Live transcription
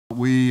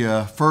We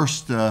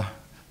first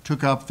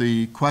took up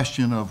the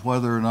question of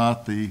whether or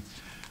not the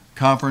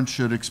conference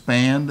should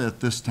expand at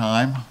this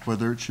time,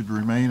 whether it should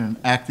remain an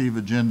active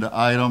agenda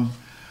item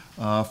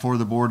for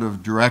the Board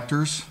of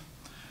Directors.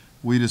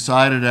 We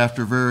decided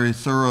after very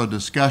thorough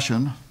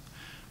discussion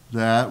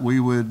that we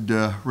would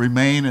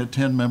remain at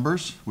 10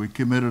 members. We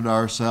committed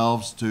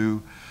ourselves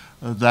to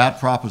that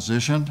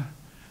proposition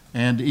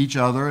and each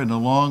other, and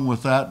along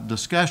with that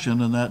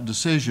discussion and that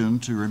decision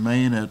to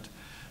remain at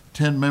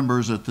 10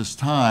 members at this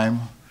time,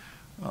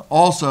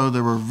 also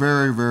there were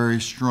very, very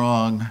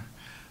strong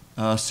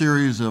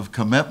series of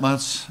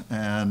commitments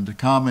and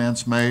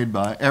comments made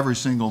by every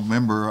single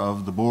member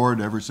of the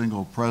board, every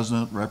single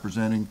president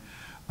representing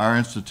our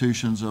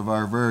institutions, of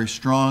our very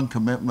strong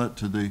commitment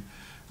to the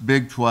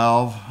Big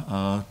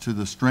 12, to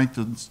the strength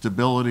and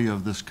stability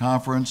of this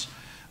conference.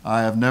 I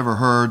have never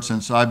heard,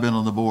 since I've been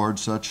on the board,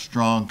 such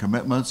strong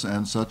commitments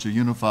and such a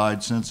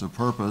unified sense of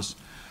purpose,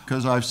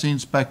 because I've seen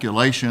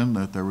speculation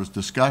that there was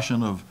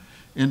discussion of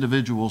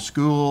individual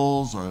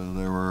schools, or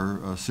there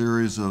were a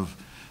series of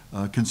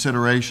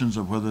considerations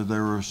of whether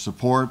there was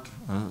support,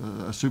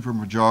 a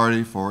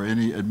supermajority for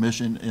any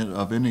admission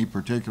of any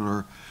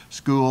particular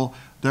school.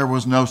 There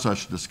was no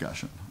such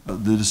discussion.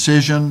 The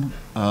decision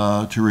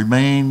to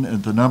remain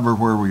at the number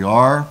where we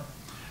are,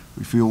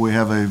 we feel we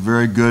have a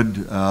very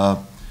good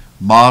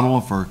model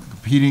for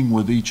competing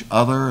with each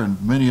other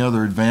and many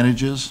other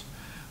advantages.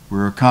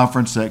 We're a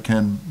conference that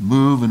can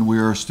move, and we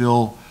are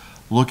still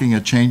looking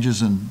at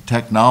changes in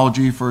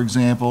technology, for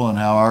example, and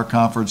how our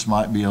conference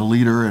might be a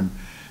leader in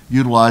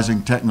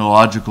utilizing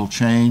technological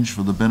change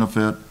for the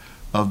benefit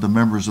of the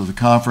members of the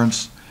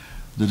conference.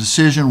 The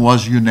decision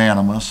was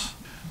unanimous.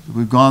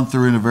 We've gone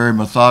through in a very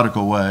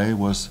methodical way,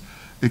 was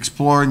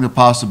exploring the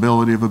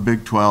possibility of a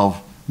Big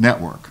 12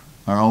 network,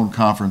 our own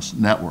conference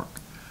network.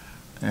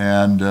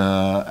 And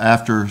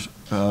after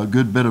a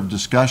good bit of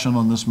discussion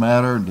on this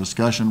matter and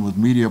discussion with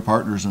media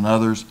partners and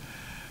others,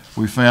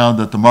 we found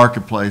that the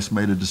marketplace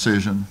made a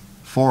decision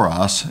for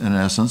us, in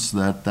essence,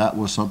 that that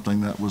was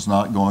something that was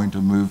not going to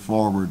move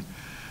forward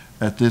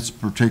at this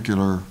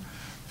particular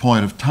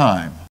point of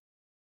time.